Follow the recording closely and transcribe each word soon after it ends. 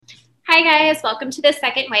Hi, guys. Welcome to the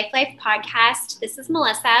Second Wife Life podcast. This is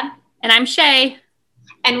Melissa, And I'm Shay.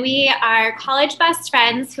 and we are college best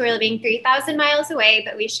friends who are living 3,000 miles away,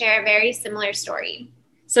 but we share a very similar story.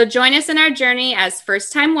 So join us in our journey as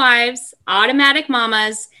first time wives, automatic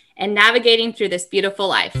mamas, and navigating through this beautiful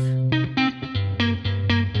life.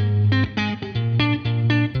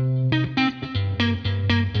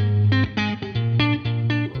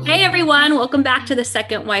 Hey everyone, welcome back to the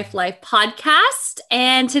Second Wife Life podcast.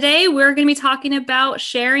 And today we're going to be talking about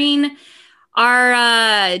sharing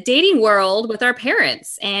our dating world with our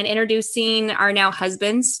parents and introducing our now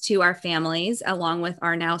husbands to our families, along with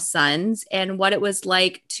our now sons, and what it was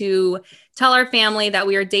like to tell our family that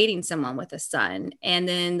we were dating someone with a son. And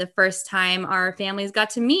then the first time our families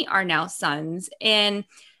got to meet our now sons. And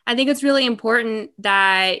I think it's really important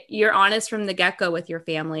that you're honest from the get-go with your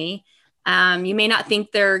family. You may not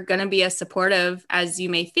think they're going to be as supportive as you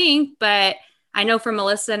may think, but I know for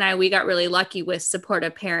Melissa and I, we got really lucky with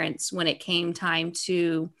supportive parents when it came time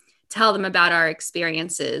to tell them about our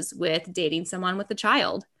experiences with dating someone with a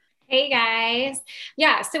child. Hey, guys.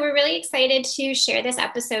 Yeah, so we're really excited to share this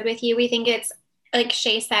episode with you. We think it's, like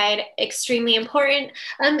Shay said, extremely important.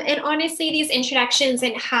 And honestly, these introductions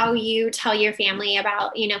and how you tell your family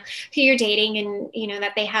about, who you're dating and,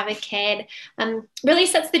 that they have a kid really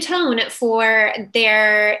sets the tone for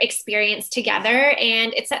their experience together.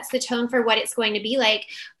 And it sets the tone for what it's going to be like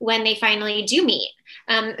when they finally do meet.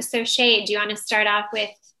 So Shay, do you want to start off with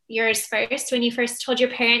yours first, when you first told your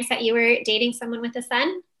parents that you were dating someone with a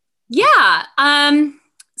son? Yeah.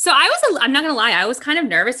 So I'm not going to lie, I was kind of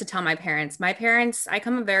nervous to tell my parents. I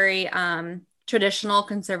come a very traditional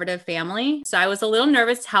conservative family. So I was a little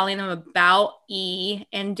nervous telling them about E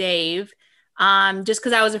and Dave, just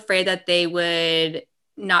because I was afraid that they would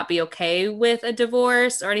not be okay with a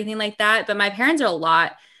divorce or anything like that. But my parents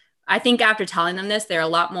are I think after telling them this, they're a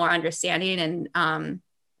lot more understanding and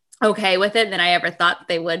okay with it than I ever thought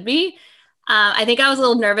they would be. I think I was a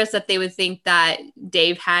little nervous that they would think that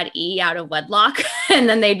Dave had E out of wedlock and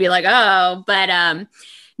then they'd be like, oh, but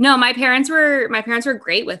no, my parents were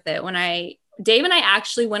great with it. Dave and I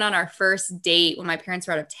actually went on our first date when my parents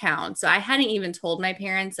were out of town. So I hadn't even told my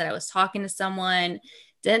parents that I was talking to someone,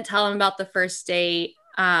 didn't tell them about the first date.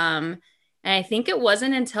 And I think it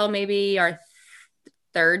wasn't until maybe our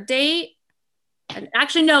third date.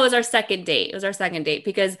 Actually, no, it was our second date. It was our second date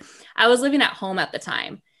because I was living at home at the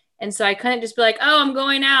time. And so I couldn't just be like, oh, I'm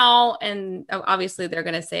going out. And obviously they're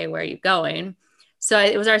going to say, where are you going? So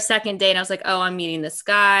it was our second date. And I was like, oh, I'm meeting this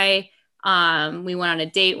guy. We went on a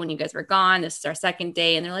date when you guys were gone. This is our second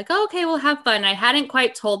date. And they're like, oh, okay, we'll have fun. And I hadn't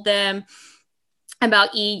quite told them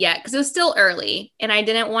about E yet because it was still early. And I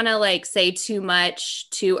didn't want to like say too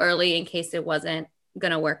much too early in case it wasn't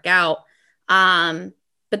going to work out.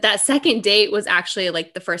 But that second date was actually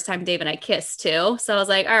like the first time Dave and I kissed too. So I was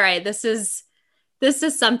like, all right, this is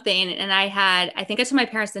something. And I think I told my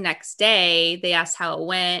parents the next day. They asked how it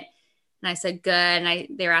went. And I said, good. And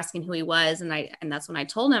they were asking who he was. And that's when I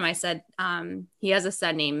told him, I said, he has a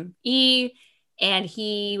son named E, and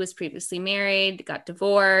he was previously married, got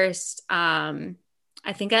divorced. I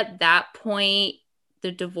think at that point,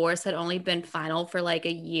 the divorce had only been final for like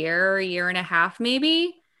a year and a half,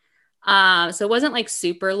 maybe. So it wasn't like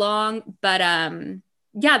super long, but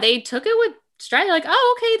yeah, they took it with stride. Like,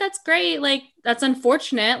 oh, okay, that's great. Like, that's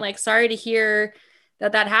unfortunate. Like, sorry to hear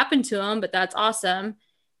that happened to him, but that's awesome.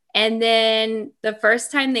 And then the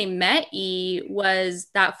first time they met E was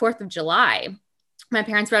that 4th of July. My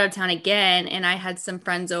parents were out of town again, and I had some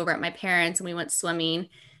friends over at my parents, and we went swimming.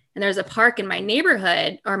 And there's a park in my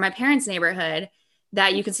neighborhood, or my parents' neighborhood,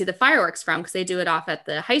 that you can see the fireworks from because they do it off at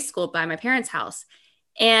the high school by my parents' house.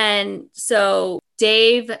 And so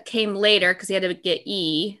Dave came later because he had to get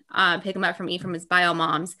E, pick him up from E from his bio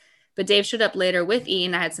moms. But Dave showed up later with E,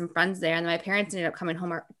 and I had some friends there. And my parents ended up coming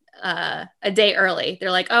home a day early.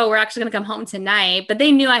 They're like, oh, we're actually going to come home tonight. But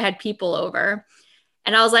they knew I had people over.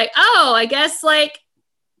 And I was like, oh, I guess like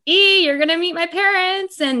E, you're going to meet my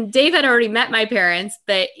parents. And Dave had already met my parents.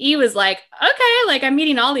 But E was like, okay, like I'm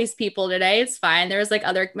meeting all these people today. It's fine. There was like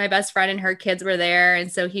my best friend and her kids were there.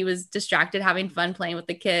 And so he was distracted having fun playing with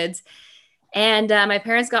the kids. And my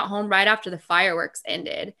parents got home right after the fireworks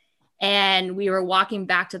ended. And we were walking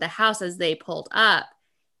back to the house as they pulled up.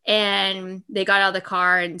 And they got out of the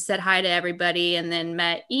car and said hi to everybody and then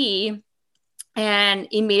met E. And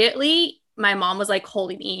immediately my mom was like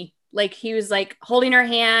holding E. Like he was like holding her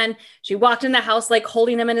hand. She walked in the house like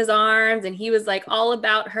holding him in his arms. And he was like all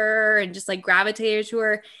about her and just like gravitated to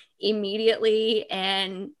her immediately.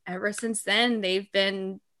 And ever since then, they've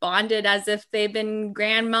been bonded as if they've been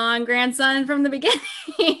grandma and grandson from the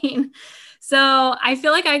beginning. So I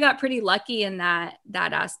feel like I got pretty lucky in that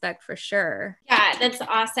aspect for sure. Yeah, that's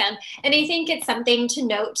awesome. And I think it's something to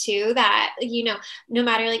note too that, no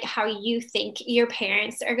matter like how you think your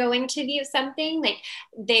parents are going to view something, like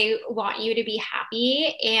they want you to be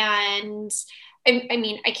happy. And I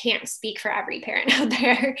mean, I can't speak for every parent out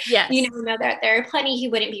there. Yes. Know that there are plenty who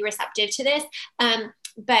wouldn't be receptive to this.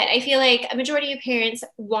 But I feel like a majority of parents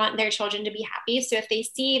want their children to be happy. So if they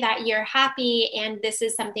see that you're happy and this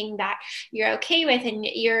is something that you're okay with and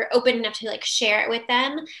you're open enough to like share it with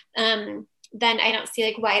them, then I don't see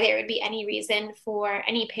like why there would be any reason for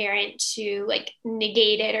any parent to like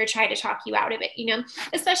negate it or try to talk you out of it,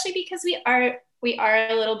 especially because we are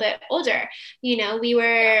a little bit older. We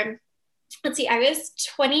were, let's see, I was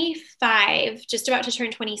 25, just about to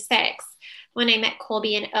turn 26 when I met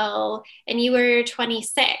Colby and O, and you were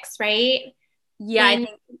 26, right? Yeah, I think,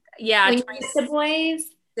 yeah. When you met the boys?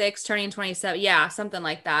 6 turning 27. Yeah, something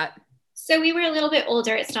like that. So we were a little bit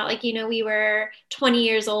older. It's not like, we were 20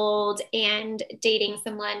 years old and dating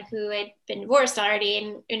someone who had been divorced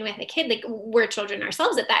already and with a kid. Like we're children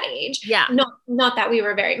ourselves at that age. Yeah. Not that we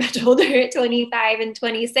were very much older at 25 and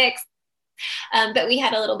 26. But we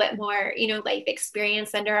had a little bit more, life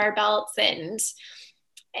experience under our belts and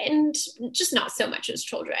just not so much as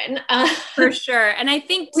children. For sure. And I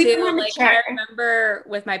think too, like I remember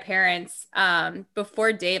with my parents,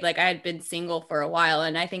 before Dave, like I had been single for a while.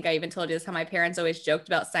 And I think I even told you this, how my parents always joked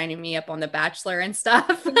about signing me up on The Bachelor and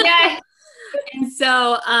stuff. Yeah. And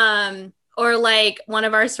so, or like one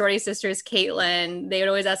of our sorority sisters, Caitlin, they would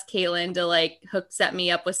always ask Caitlin to like set me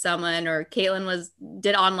up with someone, or Caitlin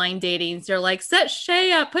did online dating. So they're like, set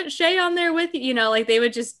Shay up, put Shay on there with you, like they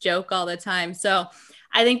would just joke all the time. So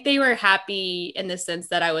I think they were happy in the sense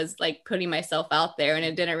that I was like putting myself out there, and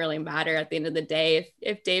it didn't really matter at the end of the day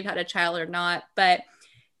if Dave had a child or not. But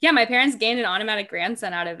yeah, my parents gained an automatic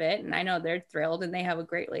grandson out of it, and I know they're thrilled and they have a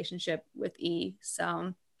great relationship with E.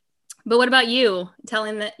 So, but what about you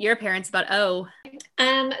telling your parents about O?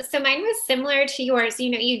 So mine was similar to yours.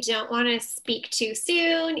 You don't want to speak too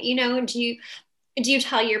soon. Do you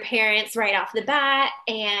tell your parents right off the bat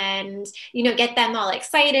and, get them all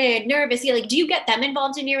excited, nervous? Do you get them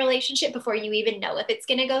involved in your relationship before you even know if it's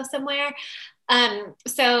going to go somewhere?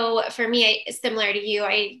 So for me, similar to you,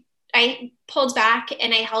 I pulled back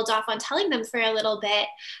and I held off on telling them for a little bit.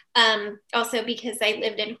 Also because I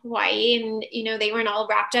lived in Hawaii and, they weren't all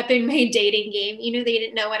wrapped up in my dating game. They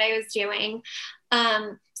didn't know what I was doing.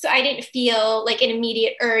 So I didn't feel like an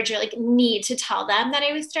immediate urge or like need to tell them that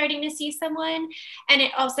I was starting to see someone. And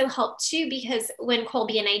it also helped too, because when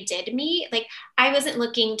Colby and I did meet, like I wasn't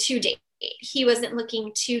looking to date. He wasn't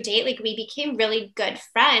looking to date. Like we became really good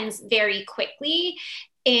friends very quickly.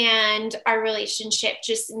 And our relationship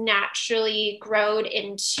just naturally growed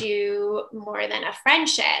into more than a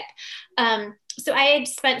friendship. So I had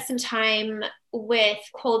spent some time with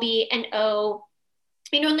Colby and O,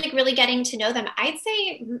 and like really getting to know them. I'd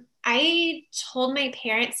say I told my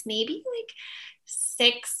parents maybe like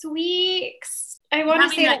 6 weeks. I want to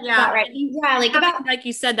say that's about right. Yeah, like about, like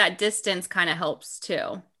you said, that distance kind of helps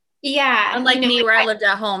too. Yeah. Unlike me, where I lived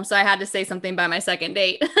at home, so I had to say something by my second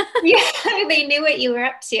date. Yeah, they knew what you were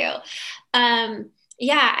up to.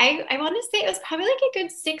 Yeah, I want to say it was probably like a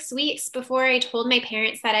good 6 weeks before I told my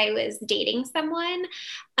parents that I was dating someone.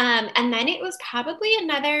 And then it was probably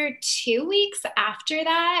another 2 weeks after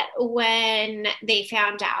that when they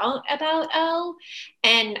found out about O.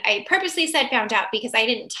 And I purposely said found out because I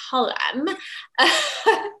didn't tell them.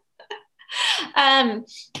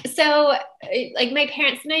 So like my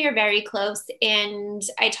parents and I are very close, and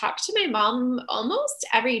I talk to my mom almost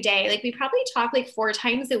every day. Like we probably talk like 4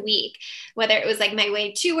 times a week, whether it was like my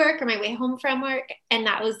way to work or my way home from work. And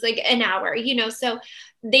that was like an hour, so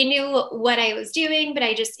they knew what I was doing, but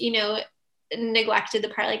I just, neglected the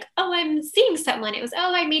part like, oh, I'm seeing someone. It was,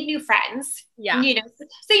 oh, I made new friends. Yeah. So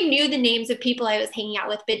they knew the names of people I was hanging out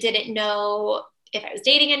with, but didn't know if I was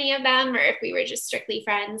dating any of them or if we were just strictly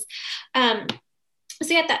friends.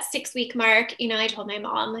 So at that 6-week mark, I told my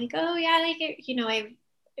mom like, oh yeah, like, I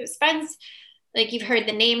was friends. Like you've heard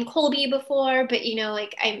the name Colby before, but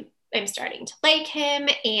like I'm starting to like him.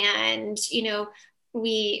 And,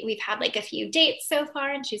 we've had like a few dates so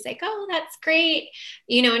far. And she's like, oh, that's great.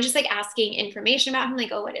 And just like asking information about him.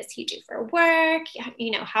 Like, oh, what does he do for work?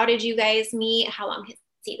 How did you guys meet? How long has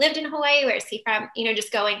he lived in Hawaii? Where is he from?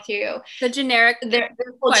 Just going through the generic, their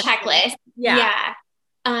whole checklist. Yeah.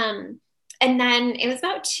 And then it was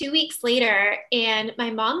about 2 weeks later, and my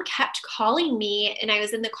mom kept calling me, and I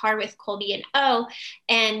was in the car with Colby and O,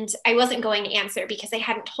 and I wasn't going to answer because I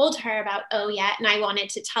hadn't told her about O yet, and I wanted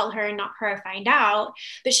to tell her and not her find out.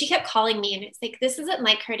 But she kept calling me, and it's like, this isn't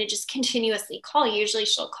like her to just continuously call. Usually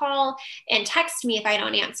she'll call and text me if I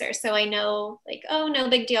don't answer. So I know, like, oh, no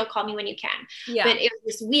big deal, call me when you can. Yeah. But it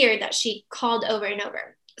was just weird that she called over and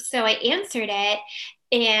over. So I answered it,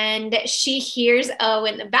 and she hears O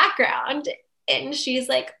in the background, and she's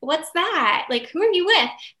like, what's that? Like, who are you with?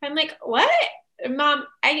 I'm like, what? Mom,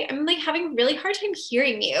 I'm like having a really hard time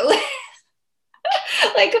hearing you.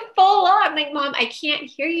 Like full on. Like, Mom, I can't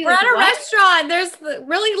hear you. We're like, at a what? restaurant. There's the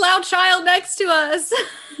really loud child next to us.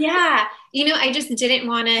 Yeah. I just didn't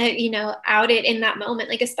want to, out it in that moment,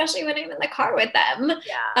 like, especially when I'm in the car with them.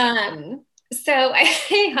 Yeah. So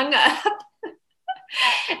I hung up.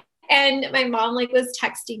 And my mom like was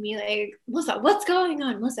texting me like, Melissa, what's going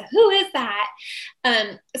on? Melissa, who is that?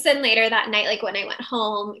 So then later that night, like when I went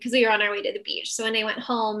home, because we were on our way to the beach. So when I went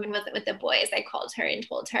home and wasn't with the boys, I called her and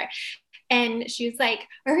told her. And she was like,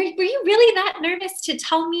 were you really that nervous to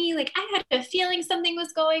tell me? Like, I had a feeling something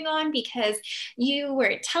was going on because you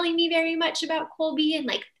were telling me very much about Colby and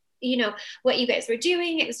like, what you guys were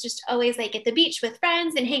doing. It was just always like at the beach with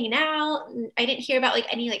friends and hanging out. And I didn't hear about like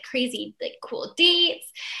any like crazy, like cool dates.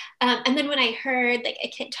 And then when I heard like a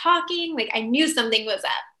kid talking, like I knew something was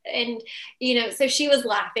up. And, so she was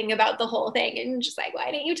laughing about the whole thing and just like,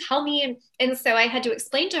 why didn't you tell me? And so I had to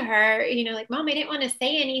explain to her, like, Mom, I didn't want to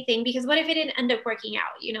say anything because what if it didn't end up working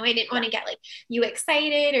out? I didn't want to get like you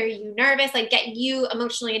excited or you nervous, like get you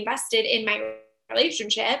emotionally invested in my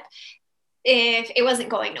relationship if it wasn't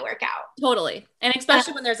going to work out. Totally. And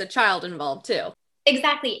especially when there's a child involved too.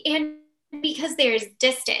 Exactly. And because there's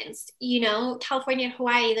distance, California and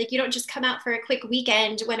Hawaii, like you don't just come out for a quick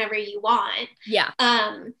weekend whenever you want. Yeah.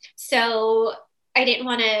 So I didn't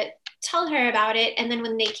want to tell her about it. And then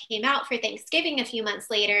when they came out for Thanksgiving a few months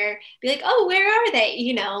later, be like, oh, where are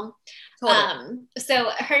they? Totally. So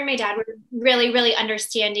her and my dad were really, really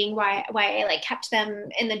understanding why I like kept them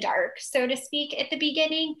in the dark, so to speak, at the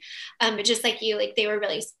beginning. But just like you, like they were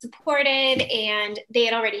really supportive and they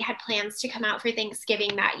had already had plans to come out for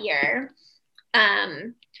Thanksgiving that year.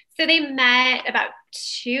 So they met about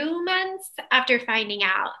 2 months after finding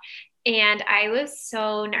out, and I was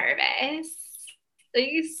so nervous. Like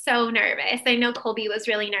so nervous. I know Colby was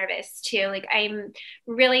really nervous too. Like I'm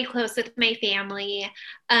really close with my family.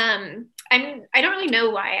 I don't really know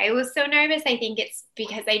why I was so nervous. I think it's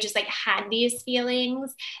because I just like had these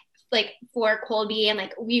feelings like for Colby and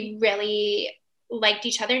like we really liked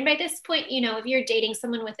each other. And by this point, if you're dating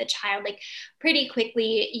someone with a child, like pretty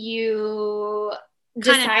quickly you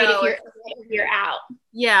decide if you're out.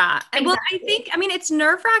 Yeah. Exactly. Well, I mean, it's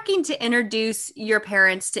nerve-wracking to introduce your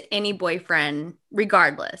parents to any boyfriend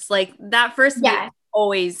regardless. Like that first meet is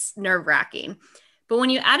always nerve-wracking. But when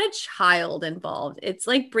you add a child involved, it's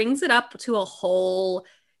like brings it up to a whole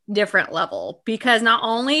different level because not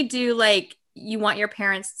only do like you want your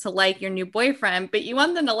parents to like your new boyfriend, but you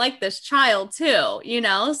want them to like this child too,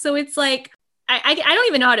 So it's like I don't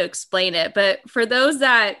even know how to explain it, but for those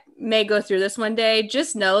that may go through this one day,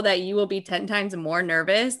 just know that you will be 10 times more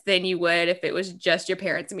nervous than you would if it was just your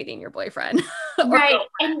parents meeting your boyfriend. Right.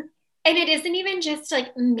 And it isn't even just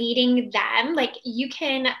like meeting them. Like you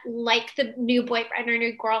can like the new boyfriend or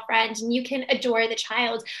new girlfriend and you can adore the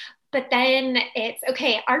child. But then it's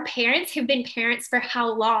okay, our parents have been parents for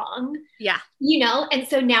how long? Yeah. And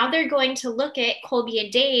so now they're going to look at Colby and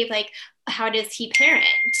Dave like, how does he parent?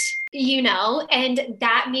 And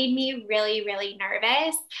that made me really, really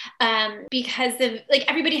nervous because of like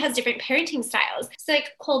everybody has different parenting styles. So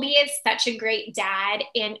like Colby is such a great dad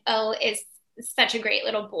and O is such a great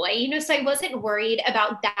little boy, so I wasn't worried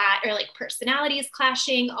about that or like personalities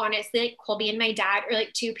clashing. Honestly, like Colby and my dad are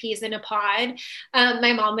like two peas in a pod.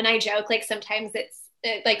 My mom and I joke like sometimes it's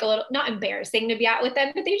like a little not embarrassing to be out with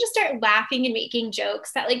them, but they just start laughing and making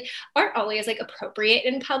jokes that like aren't always like appropriate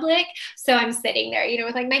in public. So I'm sitting there,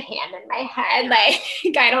 with like my hand in my head,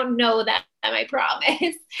 like I don't know them, I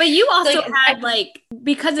promise. But you also had like,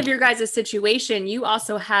 because of your guys' situation, you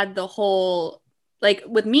also had the whole, like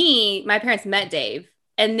with me, my parents met Dave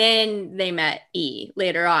and then they met E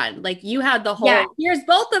later on. Like you had the whole, here's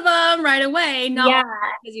both of them right away. Not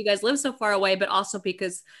because you guys live so far away, but also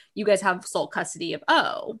because you guys have sole custody of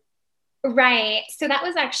O. Right. So that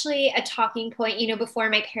was actually a talking point,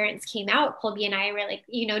 before my parents came out, Colby and I were like,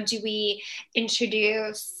 do we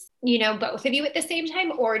introduce both of you at the same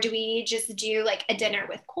time? Or do we just do like a dinner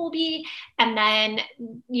with Colby and then,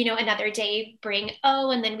 another day bring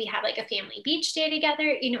O and then we have like a family beach day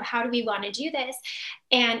together? How do we want to do this?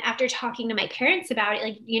 And after talking to my parents about it,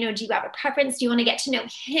 like, do you have a preference? Do you want to get to know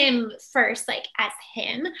him first, like as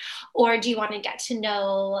him? Or do you want to get to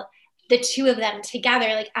know the two of them together,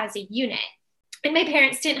 like as a unit? And my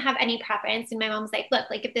parents didn't have any preference. And my mom's like, look,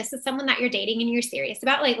 like if this is someone that you're dating and you're serious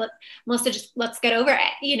about, like, look, Melissa, just let's get over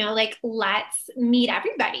it, like let's meet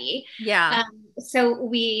everybody. Yeah. So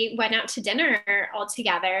we went out to dinner all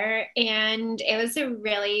together and it was a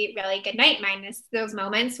really, really good night, minus those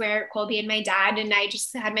moments where Colby and my dad and I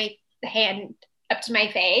just had my hand up to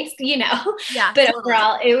my face, Yeah. But Totally.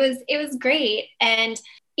 overall it was great. And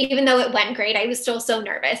even though it went great, I was still so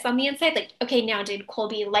nervous on the inside. Like, okay, now did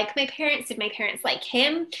Colby like my parents? Did my parents like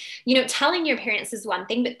him? Telling your parents is one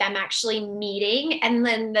thing, but them actually meeting and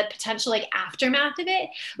then the potential like aftermath of it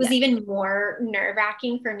was even more nerve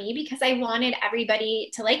wracking for me because I wanted everybody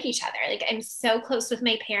to like each other. Like I'm so close with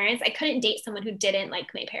my parents. I couldn't date someone who didn't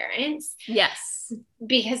like my parents. Yes.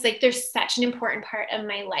 Because like they're such an important part of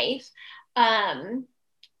my life.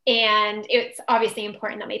 And it's obviously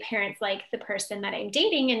important that my parents like the person that I'm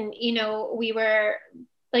dating. And, we were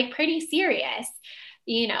like pretty serious,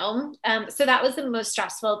 so that was the most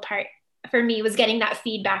stressful part for me, was getting that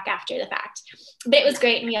feedback after the fact. But it was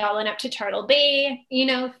great. And we all went up to Turtle Bay,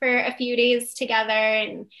 for a few days together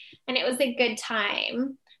and it was a good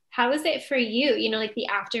time. How was it for you? Like the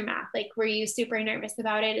aftermath, like, were you super nervous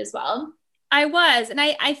about it as well? I was. And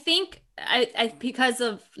I think I because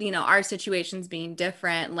of, our situations being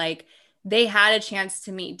different, like they had a chance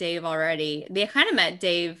to meet Dave already. They kind of met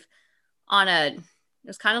Dave it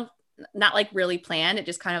was kind of not like really planned. It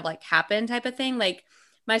just kind of like happened type of thing. Like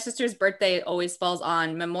my sister's birthday always falls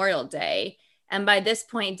on Memorial Day. And by this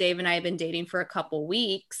point, Dave and I had been dating for a couple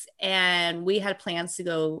weeks and we had plans to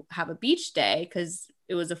go have a beach day because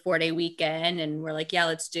it was a 4-day weekend. And we're like, yeah,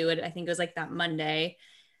 let's do it. I think it was like that Monday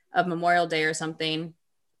of Memorial Day or something.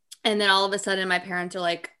 And then all of a sudden my parents are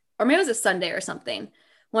like, or maybe it was a Sunday or something.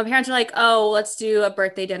 Well, my parents are like, oh, let's do a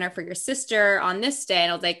birthday dinner for your sister on this day.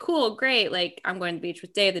 And I was like, cool, great. Like I'm going to the beach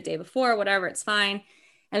with Dave the day before, whatever, it's fine.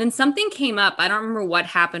 And then something came up. I don't remember what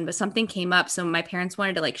happened, but something came up. So my parents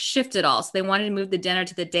wanted to like shift it all. So they wanted to move the dinner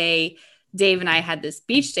to the day Dave and I had this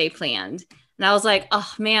beach day planned. And I was like,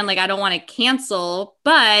 oh man, like I don't want to cancel,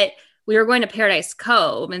 but we were going to Paradise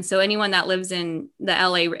Cove. And so anyone that lives in the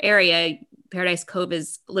LA area, Paradise Cove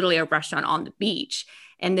is literally a restaurant on the beach.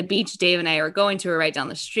 And the beach Dave and I are going to are right down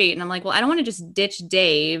the street. And I'm like, well, I don't want to just ditch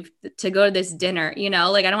Dave to go to this dinner,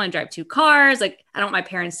 like I don't want to drive 2 cars. Like I don't want my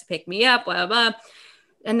parents to pick me up, blah, blah, blah.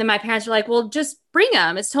 And then my parents were like, well, just bring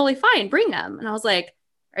them. It's totally fine. Bring them. And I was like,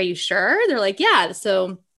 are you sure? They're like, yeah.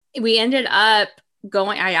 So we ended up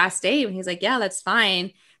going, I asked Dave and he's like, yeah, that's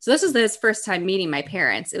fine. So this was his first time meeting my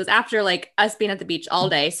parents. It was after like us being at the beach all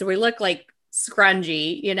day. So we look like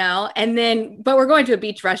scrungy, and then, but we're going to a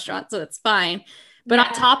beach restaurant, so it's fine. But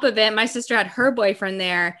on top of it, my sister had her boyfriend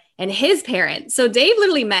there and his parents. So Dave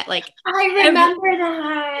literally met like, I remember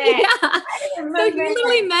that. Yeah. I remember So he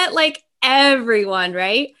literally met like everyone,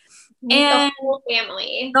 right? And the whole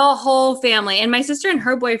family. The whole family. And my sister and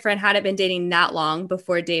her boyfriend hadn't been dating that long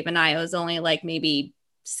before Dave and I. It was only like maybe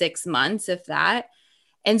 6 months, if that.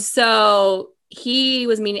 And so he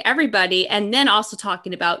was meeting everybody and then also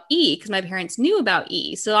talking about E because my parents knew about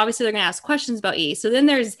E. So obviously they're going to ask questions about E. So then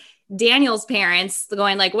there's Daniel's parents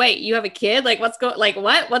going like, wait, you have a kid? Like, what's going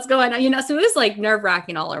on? So it was like nerve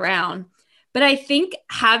wracking all around. But I think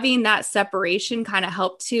having that separation kind of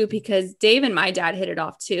helped too, because Dave and my dad hit it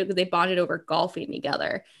off too, because they bonded over golfing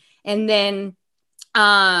together. And then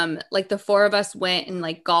like the 4 of us went and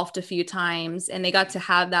like golfed a few times and they got to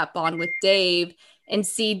have that bond with Dave and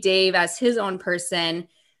see Dave as his own person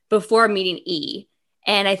before meeting E.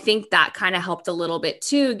 And I think that kind of helped a little bit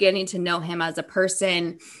too, getting to know him as a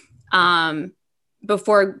person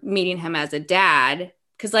before meeting him as a dad.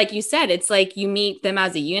 Because like you said, it's like you meet them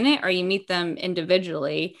as a unit or you meet them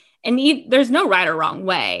individually. And there's no right or wrong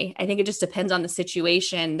way. I think it just depends on the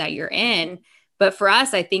situation that you're in. But for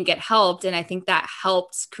us, I think it helped. And I think that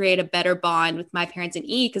helped create a better bond with my parents and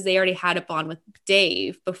E because they already had a bond with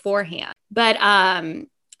Dave beforehand. But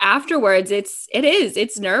afterwards,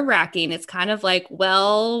 it's nerve wracking. It's kind of like,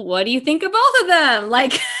 well, what do you think of both of them?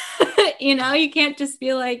 Like, you can't just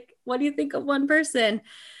be like, what do you think of one person?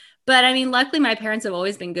 But I mean, luckily my parents have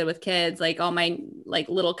always been good with kids, like all my like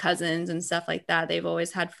little cousins and stuff like that. They've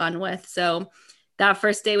always had fun with. So that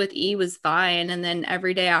first day with E was fine. And then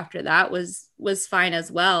every day after that was fine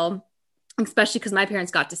as well, especially because my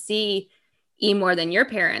parents got to see E more than your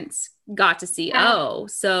parents got to see Yeah. O.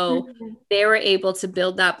 So Mhm. they were able to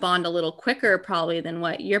build that bond a little quicker probably than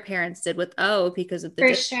what your parents did with O because of the For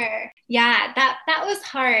distance. sure. Yeah, that was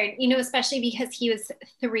hard, especially because he was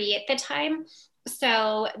 3 at the time.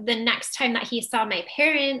 So the next time that he saw my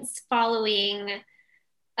parents following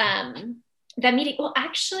that meeting, well,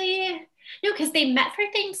 actually, no, because they met for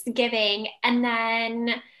Thanksgiving, and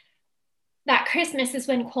then that Christmas is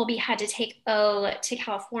when Colby had to take O to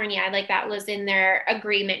California. Like that was in their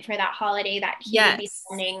agreement for that holiday that he would be Yes.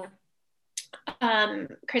 spending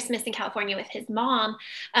Christmas in California with his mom.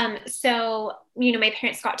 So my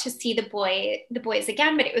parents got to see the boys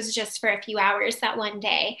again, but it was just for a few hours that one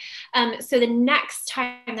day. So the next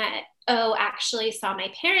time that O actually saw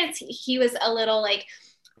my parents, he was a little like,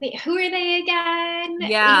 wait, who are they again?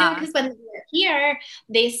 Yeah. Because when they were here,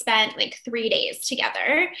 they spent like 3 days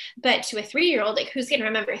together. But to a 3-year-old, like who's going to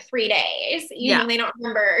remember 3 days? Yeah. They don't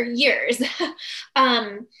remember years.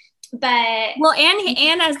 um, but Well,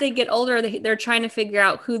 and as they get older, they're trying to figure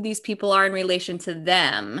out who these people are in relation to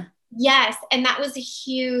them. yes, and that was a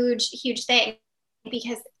huge, huge thing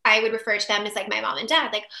because I would refer to them as like my mom and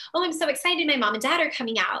dad. Like, oh, I'm so excited my mom and dad are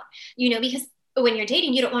coming out, because when you're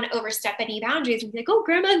dating, you don't want to overstep any boundaries and be like, oh,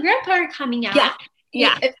 grandma and grandpa are coming Yeah. out.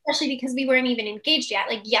 Yeah. Especially because we weren't even engaged yet.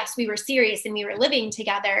 Like, yes, we were serious and we were living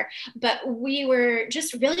together, but we were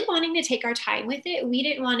just really wanting to take our time with it. We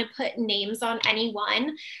didn't want to put names on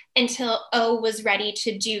anyone until O was ready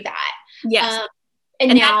to do that. Yes.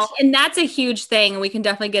 And now, And that's a huge thing. We can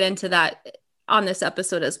definitely get into that on this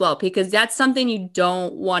episode as well, because that's something you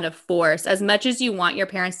don't want to force. As much as you want your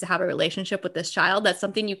parents to have a relationship with this child, that's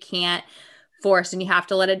something you can't force and you have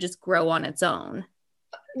to let it just grow on its own.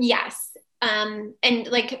 yes. And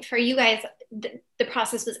like for you guys, the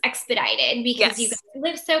process was expedited because you Yes. guys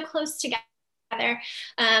live so close together.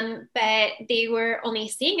 But they were only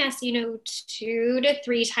seeing us, 2 to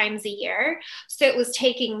 3 times a year. So it was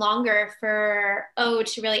taking longer for O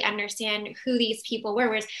to really understand who these people were.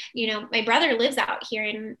 Whereas, my brother lives out here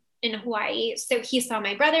in Hawaii. So he saw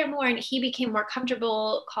my brother more and he became more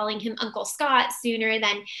comfortable calling him Uncle Scott sooner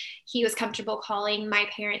than he was comfortable calling my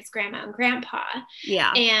parents grandma and grandpa.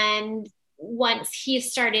 Yeah. And once he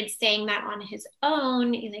started saying that on his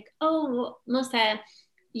own, he's like, oh, Melissa,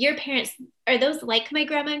 your parents, are those like my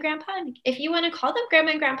grandma and grandpa? If you want to call them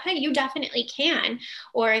grandma and grandpa, you definitely can.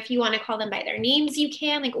 Or if you want to call them by their names, you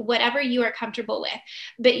can, like whatever you are comfortable with.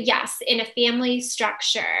 But yes, in a family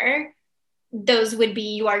structure, those would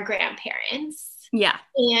be your grandparents. Yeah.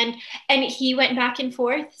 And he went back and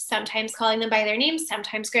forth, sometimes calling them by their names,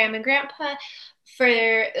 sometimes grandma and grandpa. For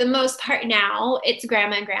the most part now, it's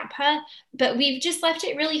grandma and grandpa, but we've just left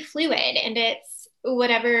it really fluid, and it's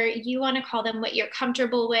whatever you want to call them, what you're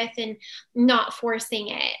comfortable with, and not forcing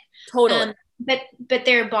it. Totally. But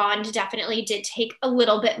their bond definitely did take a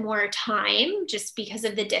little bit more time just because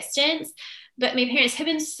of the distance. But my parents have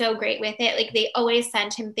been so great with it. Like they always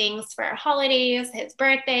send him things for holidays, his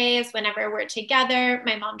birthdays, whenever we're together.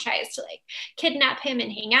 My mom tries to like kidnap him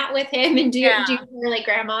and hang out with him and do her like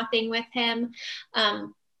grandma thing with him.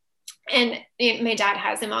 And my dad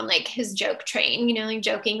has him on like his joke train, like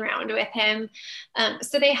joking around with him.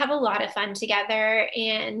 So they have a lot of fun together,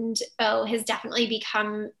 and O has definitely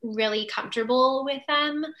become really comfortable with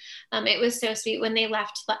them. It was so sweet when they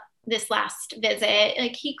left this last visit.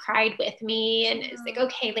 Like he cried with me, and it's like,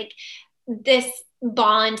 okay, like this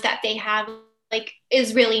bond that they have like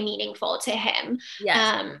is really meaningful to him.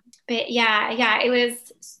 Yes. But yeah, it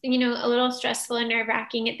was, a little stressful and nerve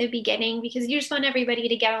wracking at the beginning because you just want everybody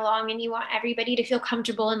to get along and you want everybody to feel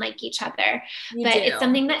comfortable and like each other. It's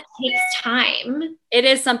something that takes time. It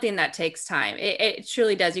is something that takes time. It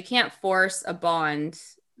truly does. You can't force a bond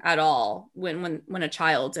at all when a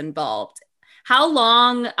child's involved. How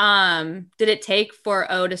long did it take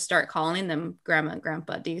for O to start calling them grandma and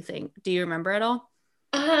grandpa, do you think? Do you remember at all?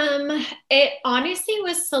 It honestly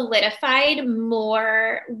was solidified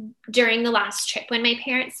more during the last trip when my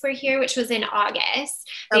parents were here, which was in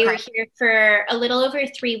August. They were here for a little over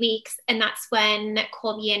 3 weeks, and that's when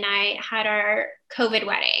Colby and I had our COVID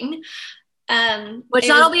wedding. Which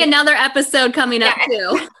that'll be another episode coming up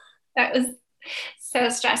too. That was so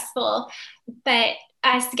stressful. But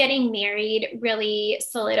us getting married really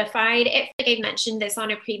solidified it. Like I mentioned this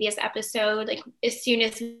on a previous episode, like as soon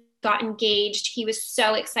as we got engaged, he was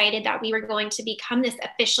so excited that we were going to become this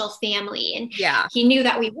official family. And he knew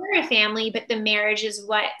that we were a family, but the marriage is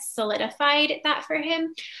what solidified that for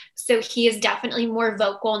him. So he is definitely more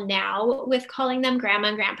vocal now with calling them grandma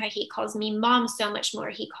and grandpa. He calls me mom so much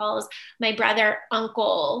more. He calls my brother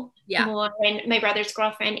uncle more, and my brother's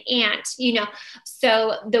girlfriend aunt,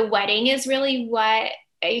 So the wedding is really what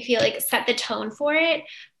I feel like set the tone for it.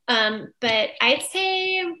 But I'd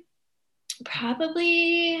say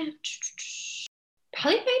probably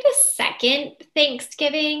by the second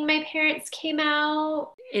Thanksgiving my parents came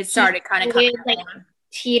out, It he started kind of coming started like on.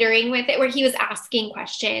 teetering with it, where he was asking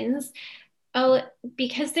questions. Oh,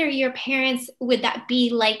 because they're your parents, would that be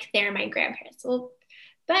like they're my grandparents? Well,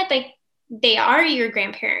 but like they are your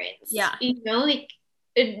grandparents. Yeah. You know, like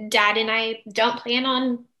dad and I don't plan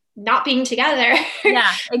on not being together.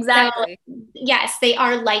 Yeah, So exactly. yes, they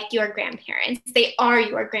are like your grandparents. They are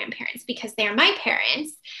your grandparents because they're my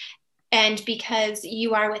parents. And because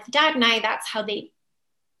you are with dad and I, that's how they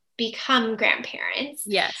become grandparents.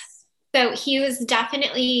 Yes. So he was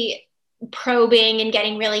definitely probing and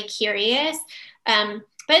getting really curious.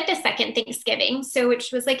 But the second Thanksgiving, so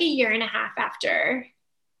which was like a year and a half That's a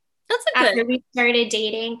good. after we started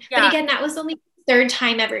dating. But Yeah. again, that was only the third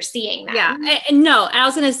time ever seeing Yeah. them. And no, I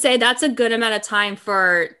was going to say that's a good amount of time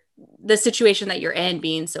for the situation that you're in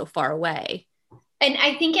being so far away. And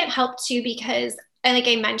I think it helped too because like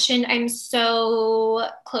I mentioned, I'm so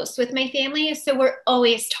close with my family. So we're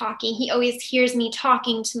always talking. He always hears me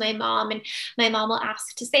talking to my mom, and my mom will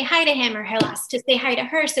ask to say hi to him, or he'll ask to say hi to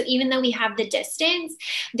her. So even though we have the distance,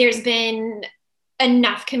 there's been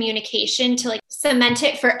enough communication to like cement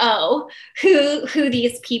it for who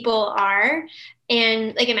these people are.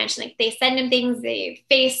 And like I mentioned, like they send him things, they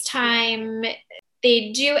FaceTime,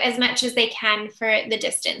 they do as much as they can for the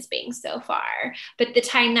distance being so far. But the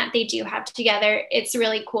time that they do have together, it's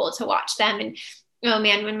really cool to watch them. And oh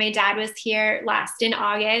man, when my dad was here last in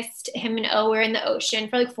August, him and O were in the ocean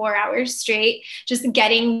for like 4 hours straight, just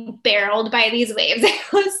getting barreled by these waves.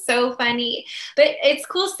 It was so funny. But it's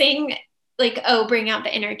cool seeing like O bring out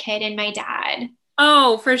the inner kid in my dad.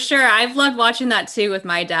 Oh, for sure. I've loved watching that too with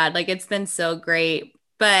my dad. Like it's been so great.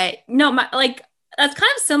 But no, my like that's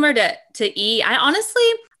kind of similar to E. I honestly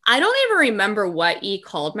I don't even remember what E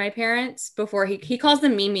called my parents before he calls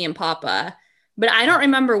them Mimi and Papa. But I don't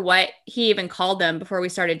remember what he even called them before we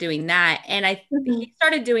started doing that. And Mm-hmm. he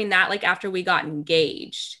started doing that like after we got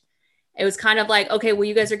engaged. It was kind of like, okay, well,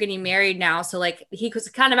 you guys are getting married now. So like he was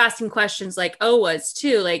kind of asking questions like O was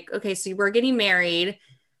too. Like, okay, so we're getting married.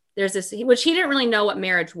 There's this, which he didn't really know what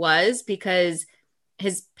marriage was because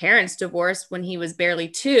his parents divorced when he was barely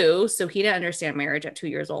 2. So he didn't understand marriage at 2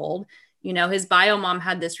 years old. You know, his bio mom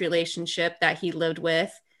had this relationship that he lived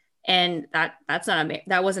with, and that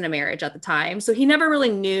wasn't a marriage at the time. So he never really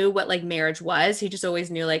knew what like marriage was. He just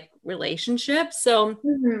always knew like relationships. So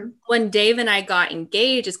Mm-hmm. when Dave and I got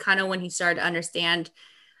engaged is kind of when he started to understand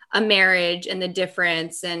a marriage and the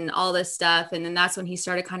difference and all this stuff. And then that's when he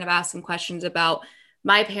started kind of asking questions about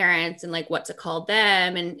my parents and like what to call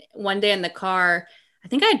them. And one day in the car, I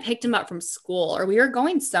think I had picked him up from school or we were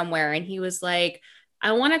going somewhere, and he was like,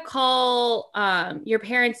 I want to call your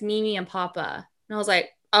parents Mimi and Papa. And I was like,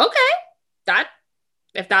 okay, that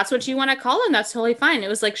if that's what you want to call them, that's totally fine. It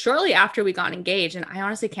was like shortly after we got engaged, and I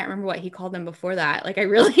honestly can't remember what he called them before that. Like I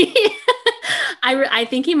really I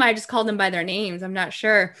think he might have just called them by their names. I'm not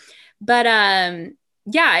sure. But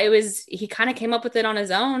yeah, he kind of came up with it on his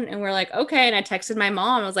own, and we're like, okay. And I texted my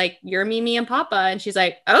mom. I was like, you're Mimi and Papa. And she's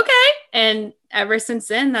like, okay. And ever since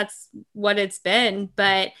then, that's what it's been.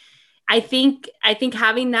 But I think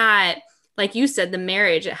having that, like you said, the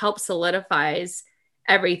marriage, it helps solidifies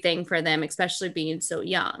everything for them, especially being so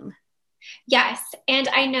young. Yes. And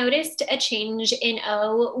I noticed a change in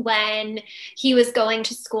O when he was going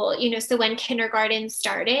to school. So when kindergarten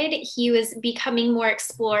started, he was becoming more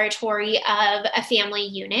exploratory of a family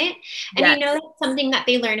unit. And I Yes. know that's something that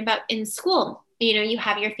they learn about in school. You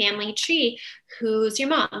have your family tree. Who's your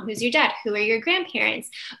mom? Who's your dad? Who are your grandparents?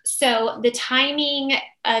 So the timing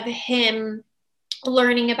of him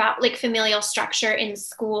learning about like familial structure in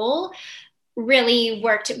school really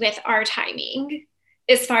worked with our timing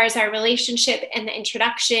as far as our relationship and the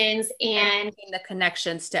introductions and The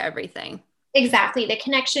connections to everything. exactly the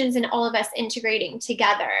connections and all of us integrating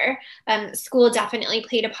together. School definitely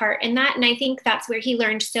played a part in that. And I think that's where he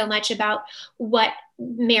learned so much about what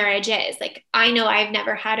marriage is. Like, I know I've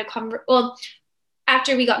never had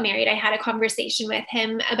after we got married, I had a conversation with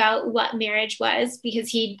him about what marriage was because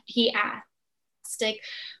he asked, like,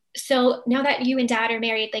 so now that you and dad are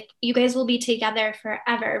married, like you guys will be together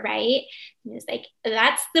forever, right? And it's like,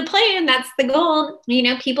 that's the plan. That's the goal.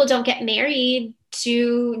 People don't get married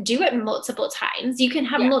to do it multiple times. You can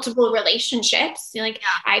have Yeah. multiple relationships. Like, Yeah.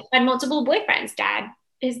 I've had multiple boyfriends. Dad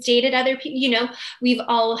has dated other people. We've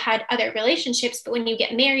all had other relationships, but when you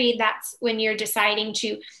get married, that's when you're deciding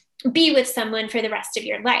to be with someone for the rest of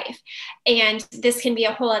your life. And this can be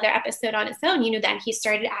a whole other episode on its own. Then he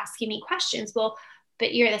started asking me questions. Well,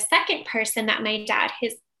 but you're the second person that my dad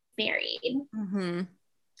has married. Mm-hmm.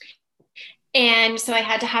 And so I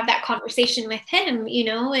had to have that conversation with him,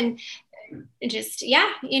 and just, yeah,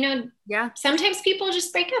 Yeah, sometimes people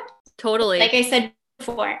just break up. totally. Like I said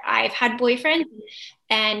before, I've had boyfriends,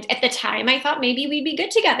 and at the time I thought maybe we'd be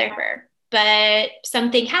good together, but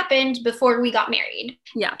something happened before we got married.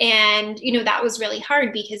 Yeah. And, that was really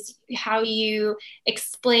hard because how you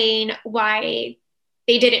explain why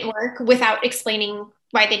they didn't work without explaining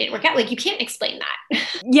why they didn't work out. Like, you can't explain that.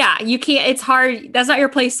 Yeah, you can't, it's hard. That's not your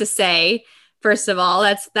place to say. First of all,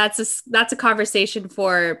 that's a conversation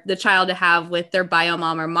for the child to have with their bio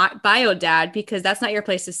mom or bio dad, because that's not your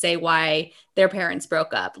place to say why their parents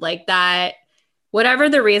broke up. Like that, whatever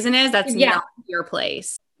the reason is, that's Yeah. not your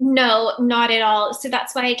place. No, not at all. So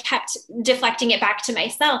that's why I kept deflecting it back to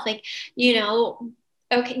myself. Like,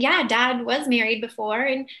 okay, yeah, dad was married before,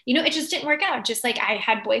 and, it just didn't work out. Just like I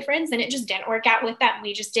had boyfriends and it just didn't work out with them.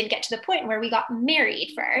 We just didn't get to the point where we got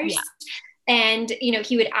married first. Yeah. And,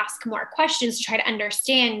 he would ask more questions to try to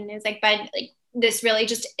understand. And it's like, Bud, like, this really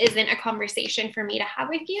just isn't a conversation for me to have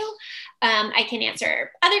with you. I can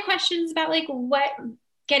answer other questions about like what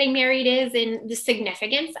getting married is and the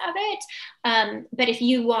significance of it. But if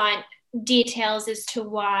you want details as to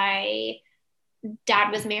why dad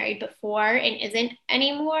was married before and isn't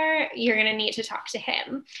anymore, you're going to need to talk to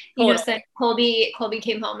him. So Colby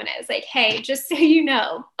came home and I was like, hey, just so you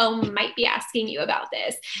know, might be asking you about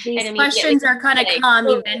this. These And questions are kind of like, come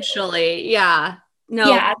eventually. Yeah. No.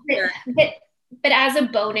 yeah. Sure. But as a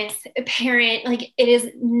bonus parent, like, it is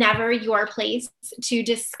never your place to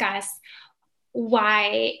discuss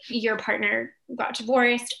why your partner got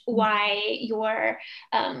divorced, why your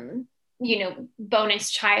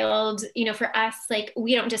bonus child, for us, like,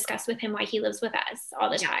 we don't discuss with him why he lives with us all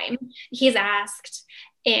the time. He's asked,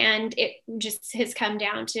 and it just has come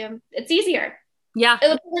down to it's easier. Yeah.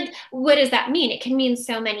 Like, what does that mean? It can mean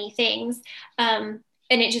so many things.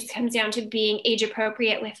 And it just comes down to being age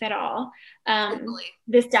appropriate with it all. Totally.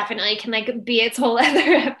 This definitely can like be its whole other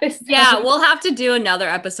episode. Yeah, we'll have to do another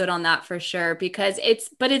episode on that for sure, because it's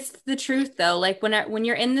the truth though. Like when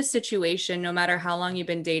you're in this situation, no matter how long you've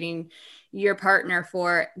been dating your partner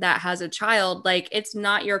for that has a child, like it's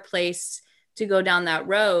not your place to go down that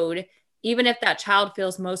road, even if that child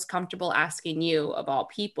feels most comfortable asking you of all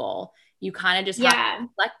people. You kind of just have to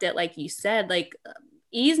reflect it, like you said. Like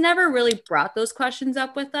he's never really brought those questions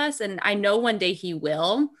up with us, and I know one day he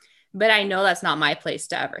will, but I know that's not my place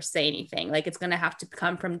to ever say anything. Like it's going to have to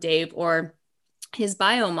come from Dave or his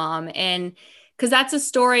bio mom. And because that's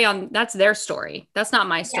that's their story. That's not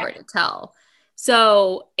my story to tell.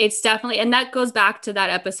 So it's definitely, and that goes back to that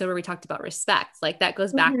episode where we talked about respect. Like that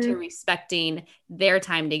goes back to respecting their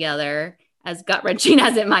time together, as gut wrenching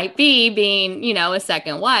as it might be, being, a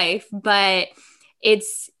second wife. But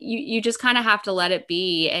it's you just kind of have to let it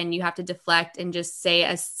be, and you have to deflect and just say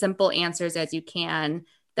as simple answers as you can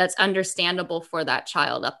that's understandable for that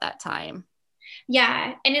child at that time.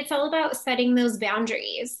 Yeah. And it's all about setting those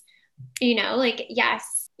boundaries. Like,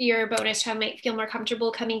 yes, your bonus child might feel more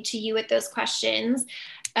comfortable coming to you with those questions,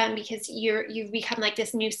 because you've become like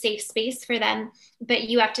this new safe space for them, but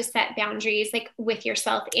you have to set boundaries like with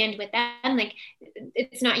yourself and with them. Like,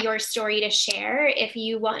 it's not your story to share. If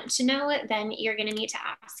you want to know it, then you're going to need to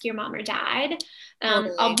ask your mom or dad.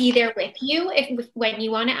 Totally. I'll be there with you when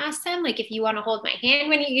you want to ask them, like if you want to hold my hand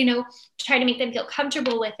when you try to make them feel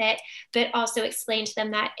comfortable with it, but also explain to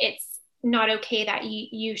them that it's not okay that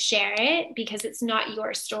you share it because it's not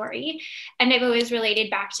your story. And I've always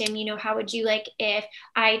related back to him, how would you like if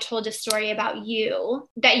I told a story about you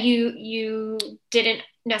that you didn't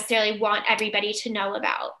necessarily want everybody to know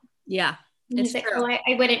about? Yeah. He's like, oh,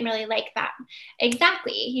 I wouldn't really like that.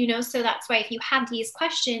 Exactly. So that's why if you have these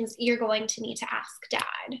questions, you're going to need to ask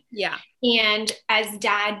dad. Yeah. And as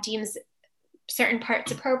dad deems certain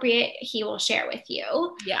parts appropriate, he will share with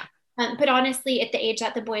you. Yeah. But honestly, at the age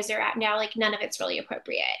that the boys are at now, like none of it's really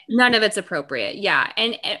appropriate. None of it's appropriate. Yeah.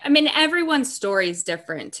 And I mean, everyone's story is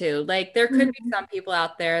different too. Like there could be some people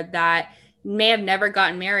out there that may have never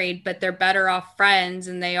gotten married, but they're better off friends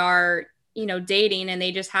and they are, dating and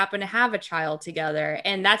they just happen to have a child together.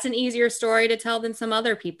 And that's an easier story to tell than some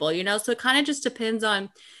other people, so it kind of just depends on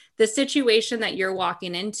the situation that you're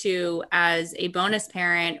walking into as a bonus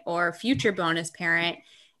parent or future bonus parent,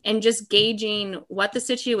 and just gauging what the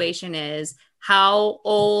situation is, how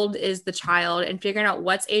old is the child, and figuring out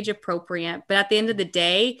what's age appropriate. But at the end of the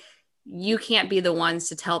day, you can't be the ones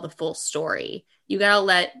to tell the full story. You got to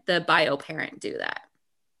let the bio parent do that.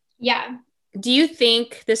 Yeah. Do you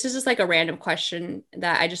think, this is just like a random question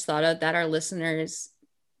that I just thought of, that our listeners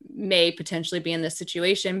may potentially be in this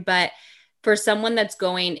situation, but for someone that's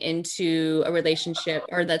going into a relationship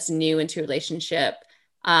or that's new into a relationship,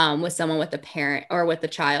 with someone with a parent or with a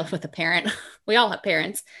child with a parent. We all have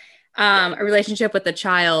parents. A relationship with a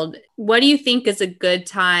child. What do you think is a good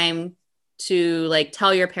time to like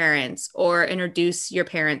tell your parents or introduce your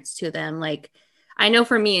parents to them? Like, I know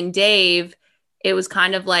for me and Dave, it was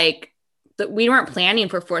kind of like that we weren't planning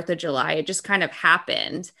for 4th of July. It just kind of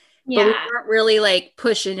happened. But we Yeah. weren't really like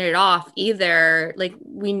pushing it off either. Like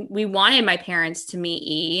we wanted my parents to meet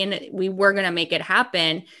E and we were gonna make it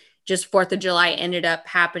happen. Just 4th of July ended up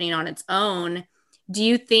happening on its own. Do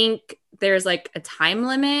you think there's like a time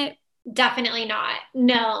limit? Definitely not.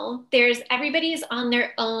 No, everybody's on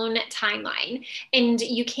their own timeline. And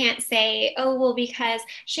you can't say, oh, well, because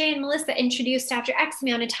Shay and Melissa introduced after X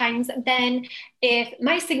amount of times, then if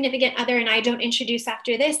my significant other and I don't introduce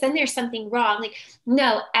after this, then there's something wrong. Like,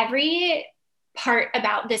 no, every part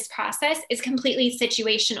about this process is completely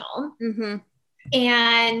situational. Mm-hmm.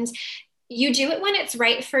 And you do it when it's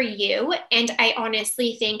right for you. And I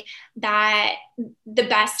honestly think that the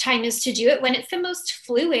best time is to do it when it's the most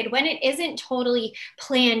fluid, when it isn't totally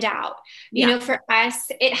planned out. You know, for us,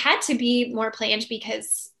 it had to be more planned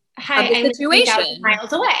because Of the I was situation.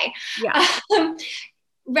 miles away. Yeah.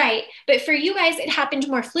 Right. But for you guys, it happened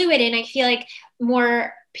more fluid. And I feel like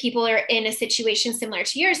more people are in a situation similar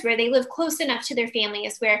to yours where they live close enough to their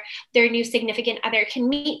families where their new significant other can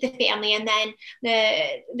meet the family and then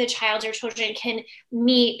the child or children can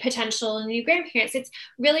meet potential new grandparents. It's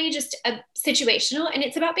really just a situational, and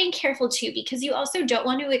it's about being careful too, because you also don't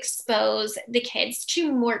want to expose the kids to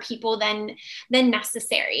more people than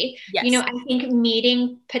necessary. Yes. You know, I think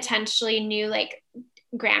meeting potentially new like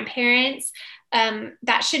grandparents,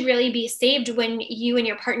 that should really be saved when you and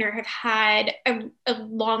your partner have had a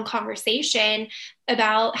long conversation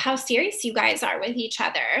about how serious you guys are with each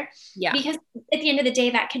other. Yeah. Because at the end of the day,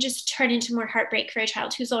 that could just turn into more heartbreak for a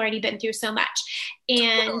child who's already been through so much.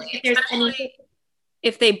 And Totally. if there's anything,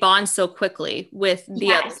 if they bond so quickly with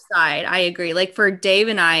the other side, I agree. Like for Dave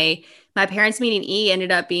and I, my parents meeting E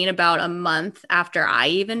ended up being about a month after I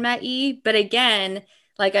even met E. But again,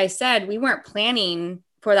 like I said, we weren't planning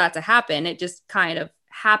for that to happen. It just kind of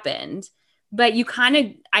happened. But you kind of,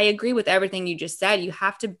 I agree with everything you just said. You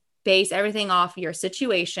have to base everything off your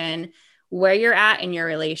situation, where you're at in your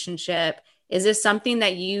relationship. Is this something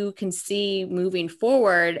that you can see moving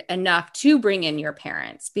forward enough to bring in your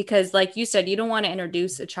parents? Because like you said, you don't want to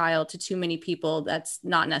introduce a child to too many people. That's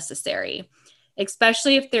not necessary,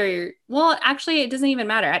 especially if they're, well, actually, it doesn't even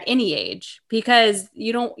matter at any age, because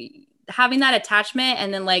you don't, having that attachment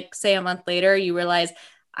and then like say a month later you realize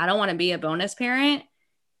I don't want to be a bonus parent,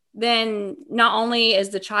 then not only is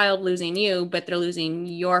the child losing you, but they're losing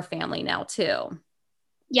your family now too.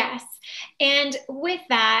 yes. And with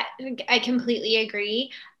that, I completely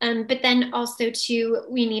agree. But then also too,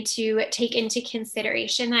 we need to take into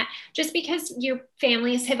consideration that just because your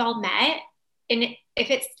families have all met, and if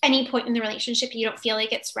it's any point in the relationship you don't feel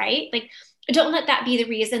like it's right, like don't let that be the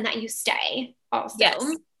reason that you stay also.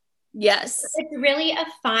 Yes. It's really a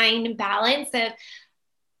fine balance of,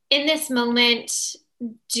 in this moment,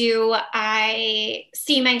 do I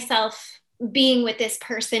see myself being with this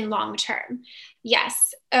person long term?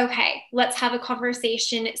 Yes. Okay. Let's have a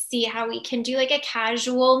conversation, see how we can do like a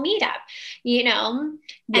casual meetup, you know,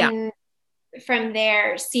 and from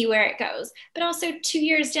there, see where it goes. But also 2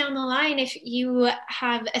 years down the line, if you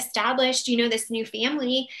have established, you know, this new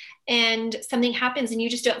family and something happens and you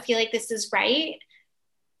just don't feel like this is right,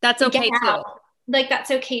 that's okay too. Like that's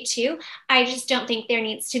okay too. I just don't think there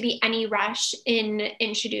needs to be any rush in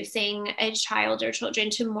introducing a child or children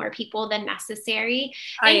to more people than necessary.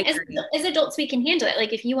 And as adults, we can handle it.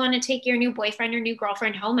 Like if you want to take your new boyfriend or new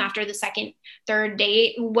girlfriend home after the second, third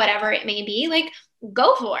date, whatever it may be, like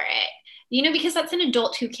go for it. You know, because that's an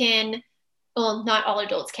adult who can, well, not all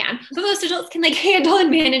adults can, but most adults can like handle and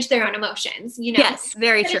manage their own emotions, you know? Yes,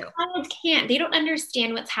 very but true. Child can't. They don't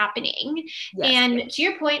understand what's happening. Yes. And to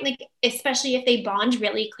your point, like, especially if they bond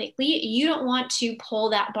really quickly, you don't want to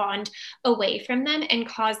pull that bond away from them and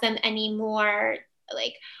cause them any more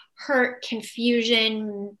like hurt,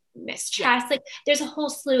 confusion, mistrust. Like there's a whole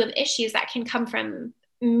slew of issues that can come from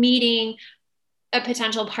meeting a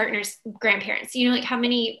potential partner's grandparents. You know, like how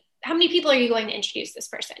many people are you going to introduce this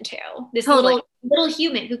person to? This little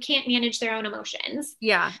human who can't manage their own emotions.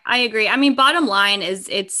 Yeah, I agree. I mean, bottom line is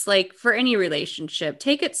it's like for any relationship,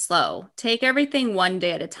 take it slow. Take everything one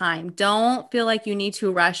day at a time. Don't feel like you need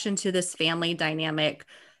to rush into this family dynamic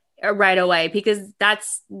right away, because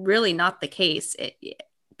that's really not the case.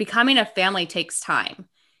 Becoming a family takes time.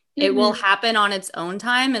 Mm-hmm. It will happen on its own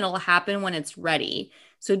time and it'll happen when it's ready.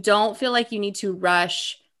 So don't feel like you need to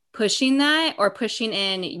rush pushing that or pushing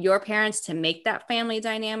in your parents to make that family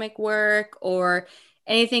dynamic work, or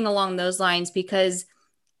anything along those lines, because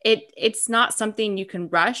it's not something you can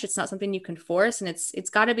rush. It's not something you can force. And it's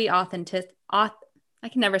got to be authentic. I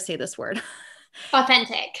can never say this word.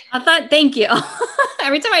 Authentic. Thank you.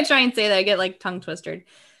 Every time I try and say that, I get like tongue twisted.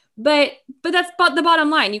 But that's the bottom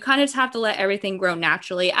line. You kind of just have to let everything grow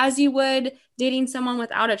naturally, as you would dating someone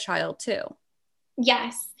without a child too.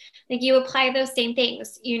 Yes. Like you apply those same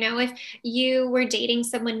things. If you were dating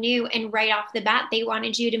someone new and right off the bat, they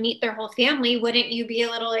wanted you to meet their whole family, wouldn't you be a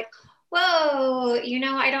little like, whoa,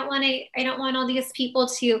 I don't want all these people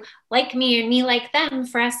to like me and me like them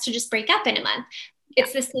for us to just break up in a month.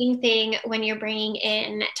 It's the same thing when you're bringing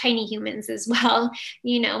in tiny humans as well.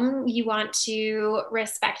 You want to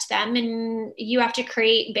respect them and you have to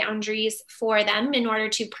create boundaries for them in order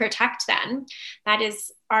to protect them. That is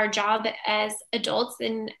our job as adults,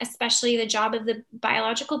 and especially the job of the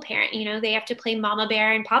biological parent. They have to play mama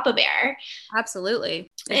bear and papa bear. Absolutely.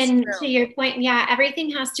 And to your point, yeah,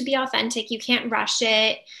 everything has to be authentic. You can't rush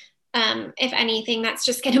it. If anything, that's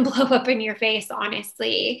just going to blow up in your face,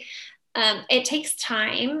 honestly. It takes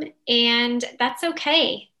time, and that's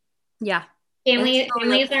okay. Yeah. Families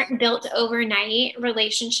aren't built overnight.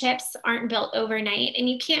 Relationships aren't built overnight, and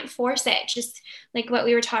you can't force it. Just like what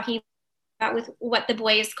we were talking about with what the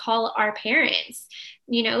boys call our parents.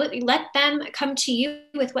 Let them come to you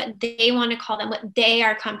with what they want to call them, what they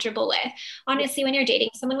are comfortable with. Honestly, when you're dating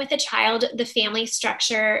someone with a child, the family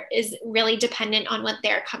structure is really dependent on what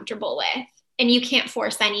they're comfortable with, and you can't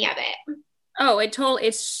force any of it. Oh,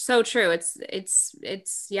 it's so true.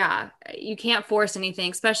 Yeah, you can't force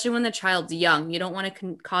anything, especially when the child's young. You don't want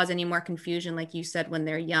to cause any more confusion, like you said, when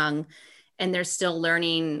they're young and they're still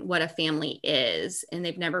learning what a family is, and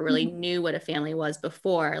they've never really knew what a family was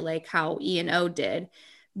before, like how E and O did.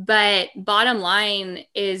 But bottom line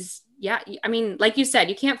is, yeah, I mean, like you said,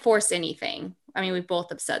 you can't force anything. I mean, we both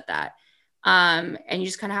have said that. And you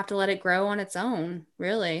just kind of have to let it grow on its own,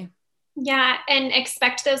 really. Yeah, and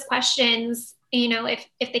expect those questions.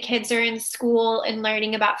 If the kids are in school and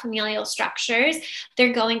learning about familial structures,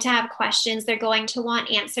 they're going to have questions. They're going to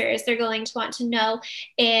want answers. They're going to want to know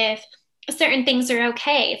if certain things are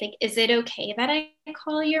okay. Like, is it okay that I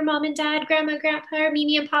call your mom and dad, grandma, grandpa, or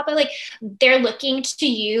Mimi and Papa? Like, they're looking to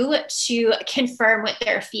you to confirm what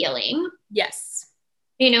they're feeling. Yes.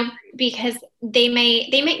 Because they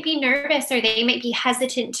might be nervous, or they might be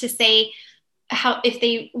hesitant to say how, if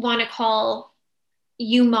they want to call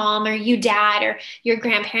you mom or you dad, or your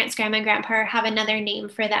grandparents, grandma and grandpa, or have another name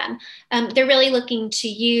for them. They're really looking to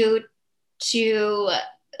you to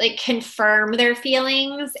like confirm their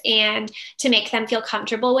feelings and to make them feel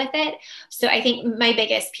comfortable with it. So I think my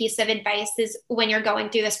biggest piece of advice is, when you're going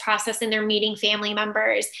through this process and they're meeting family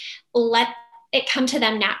members, let it come to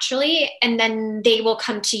them naturally, and then they will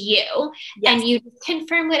come to you. Yes. And you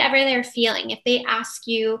confirm whatever they're feeling. If they ask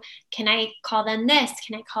you, can I call them this?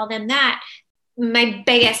 Can I call them that? My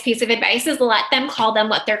biggest piece of advice is let them call them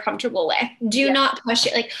what they're comfortable with. Do not push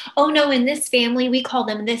it like, oh no, in this family, we call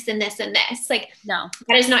them this and this and this. Like, no,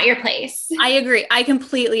 that is not your place. I agree. I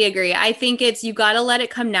completely agree. I think you got to let it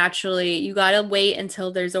come naturally. You got to wait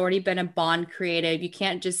until there's already been a bond created. You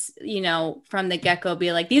can't just, from the get-go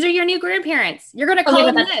be like, these are your new grandparents. You're going to call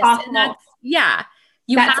them this. And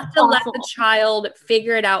you have to let the child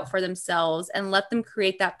figure it out for themselves and let them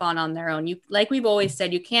create that bond on their own. Like we've always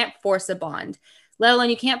said, you can't force a bond, let alone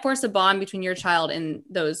you can't force a bond between your child and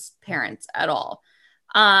those parents at all.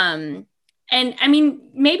 And I mean,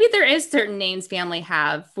 maybe there is certain names family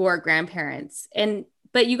have for grandparents,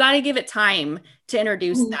 but you got to give it time to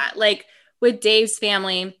introduce that. Like with Dave's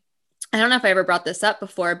family, I don't know if I ever brought this up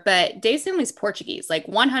before, but Dave's family is Portuguese, like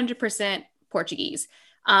 100% Portuguese.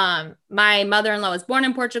 My mother-in-law was born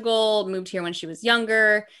in Portugal, moved here when she was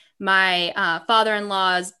younger. My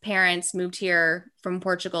father-in-law's parents moved here from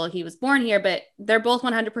Portugal. He was born here, but they're both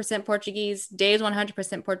 100% Portuguese. Dave's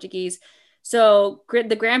 100% Portuguese. So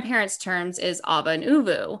the grandparents' terms is Ava and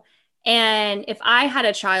Uvu. And if I had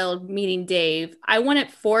a child meeting Dave, I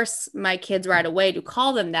wouldn't force my kids right away to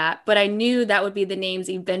call them that, but I knew that would be the names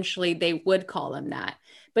eventually they would call them that.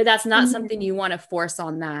 But that's not something you want to force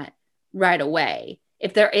on that right away,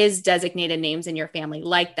 if there is designated names in your family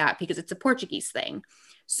like that, because it's a Portuguese thing.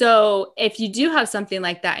 So if you do have something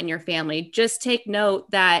like that in your family, just take note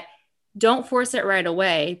that don't force it right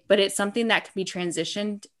away, but it's something that can be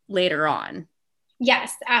transitioned later on.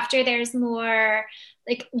 Yes, after there's more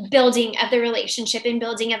like building of the relationship and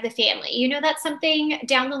building of the family. That's something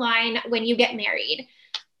down the line when you get married.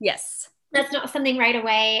 Yes. That's not something right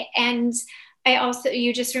away. And I also,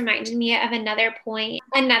 you just reminded me of another point.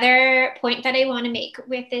 Another point that I want to make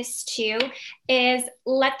with this too is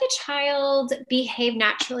let the child behave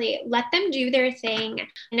naturally. Let them do their thing.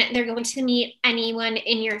 And they're going to meet anyone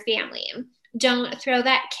in your family. Don't throw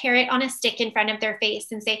that carrot on a stick in front of their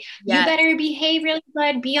face and say, you better behave really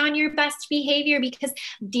good, be on your best behavior, because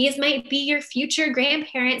these might be your future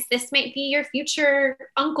grandparents. This might be your future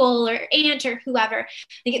uncle or aunt or whoever.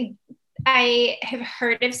 Like, I have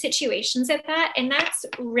heard of situations of that, and that's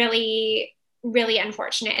really, really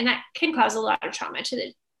unfortunate. And that can cause a lot of trauma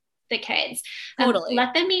to the kids. Totally.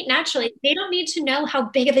 Let them meet naturally. They don't need to know how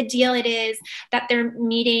big of a deal it is that they're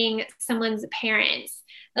meeting someone's parents.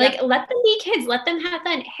 Like, let them be kids. Let them have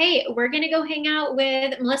fun. Hey, we're going to go hang out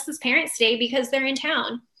with Melissa's parents today because they're in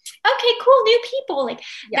town. Okay, cool, new people. Like,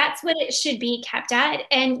 that's what it should be kept at.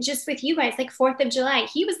 And just with you guys, like 4th of July,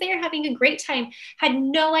 he was there having a great time, had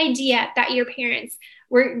no idea that your parents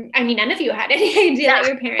were, I mean, none of you had any idea that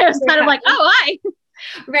your parents were kind of like, oh, hi.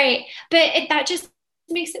 Right. But that just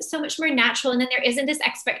makes it so much more natural. And then there isn't this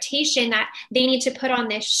expectation that they need to put on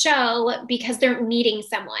this show because they're meeting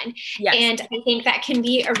someone. Yes. And I think that can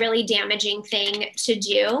be a really damaging thing to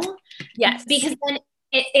do. Yes. Because then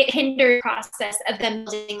it hinders the process of them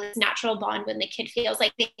building this natural bond when the kid feels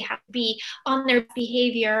like they have to be on their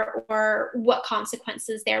behavior or what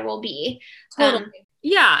consequences there will be. Totally.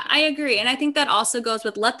 Yeah, I agree. And I think that also goes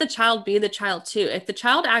with let the child be the child too. If the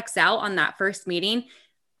child acts out on that first meeting,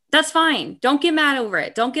 that's fine. Don't get mad over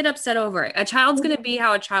it. Don't get upset over it. A child's going to be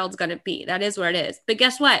how a child's going to be. That is what it is. But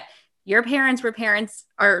guess what? Your parents were parents,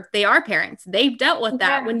 or they are parents. They've dealt with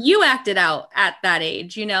that when you acted out at that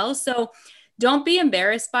age, you know? So don't be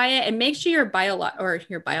embarrassed by it, and make sure your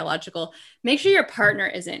biological, make sure your partner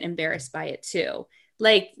isn't embarrassed by it too.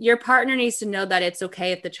 Like, your partner needs to know that it's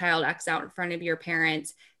okay if the child acts out in front of your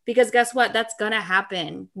parents, because guess what? That's going to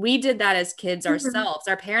happen. We did that as kids ourselves.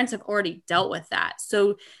 Our parents have already dealt with that.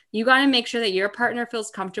 So you got to make sure that your partner feels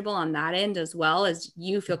comfortable on that end as well as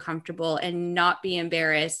you feel comfortable, and not be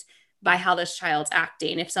embarrassed by how this child's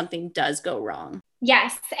acting if something does go wrong.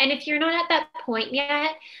 Yes. And if you're not at that point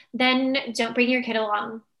yet, then don't bring your kid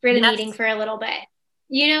along for the meeting for a little bit.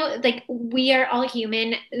 You know, like, we are all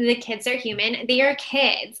human. The kids are human. They are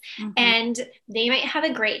kids. And they might have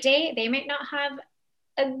a great day. They might not have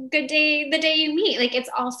a good day the day you meet. Like, it's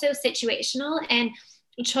also situational, and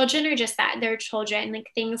children are just that. They're children.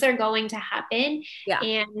 Like, things are going to happen.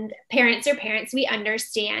 And parents are parents. We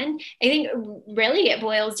understand. I think really it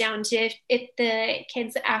boils down to if the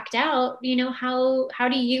kids act out, you know, how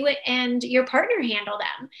do you and your partner handle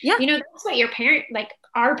them? You know, that's what your parent, like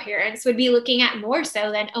our parents, would be looking at more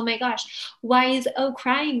so than, oh my gosh, why is O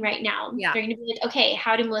crying right now? They're going to be like, okay,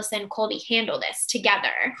 how do Melissa and Colby handle this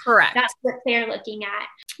together? Correct. That's what they're looking at.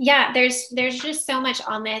 Yeah, there's just so much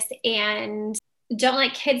on this, and don't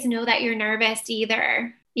let kids know that you're nervous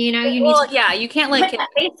either. You know, you need to you can't let kids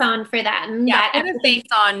face on for them. Put a face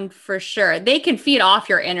on for sure. They can feed off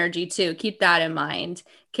your energy too. Keep that in mind.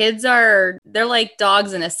 Kids they're like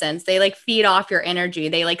dogs in a sense. They like feed off your energy.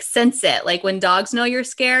 They like sense it. Like, when dogs know you're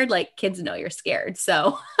scared, like, kids know you're scared.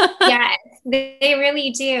 So yes, they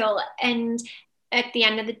really do. And at the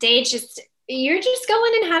end of the day, you're just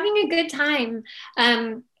going and having a good time.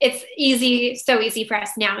 It's so easy for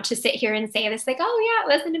us now to sit here and say this, like, oh yeah,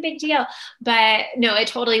 it wasn't a big deal. But no, it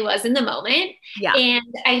totally was in the moment. Yeah.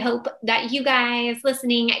 And I hope that you guys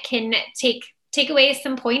listening can take away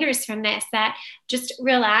some pointers from this, that just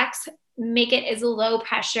relax, make it as low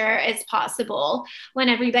pressure as possible when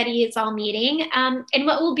everybody is all meeting. And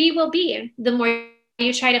what will be. The more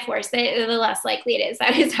you try to force it, the less likely it is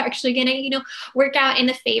that it's actually going to, you know, work out in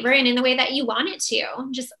the favor and in the way that you want it to.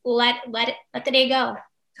 Just let the day go.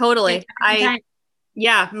 Totally.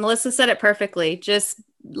 Melissa said it perfectly. Just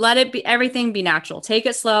let everything be natural. Take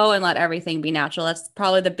it slow and let everything be natural. That's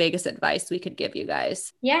probably the biggest advice we could give you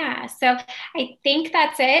guys. Yeah. So I think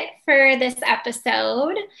that's it for this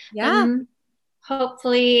episode. Yeah.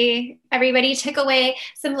 Hopefully everybody took away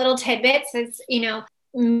some little tidbits, as, you know,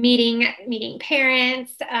 meeting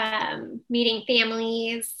parents, meeting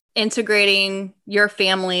families, integrating your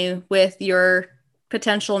family with your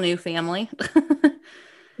potential new family.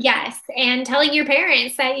 Yes. And telling your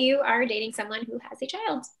parents that you are dating someone who has a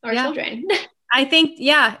child or children. I think,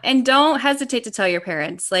 and don't hesitate to tell your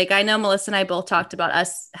parents. Like, I know Melissa and I both talked about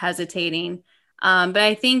us hesitating. But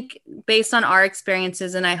I think based on our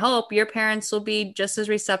experiences, and I hope your parents will be just as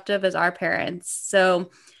receptive as our parents. So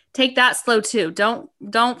take that slow too.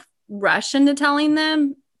 Don't rush into telling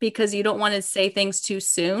them, because you don't want to say things too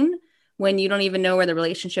soon when you don't even know where the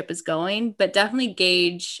relationship is going. But definitely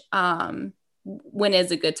gauge when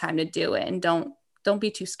is a good time to do it, and don't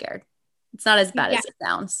be too scared. It's not as bad Yeah. as it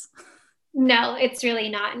sounds. No, it's really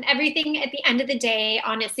not. And everything at the end of the day,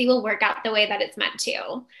 honestly, will work out the way that it's meant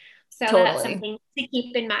to. So that's Totally. something to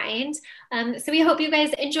keep in mind. So we hope you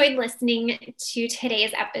guys enjoyed listening to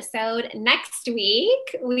today's episode. Next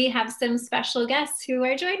week, we have some special guests who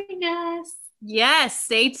are joining us. Yes,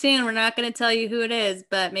 stay tuned. We're not going to tell you who it is,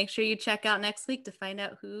 but make sure you check out next week to find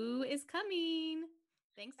out who is coming.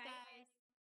 Thanks, guys.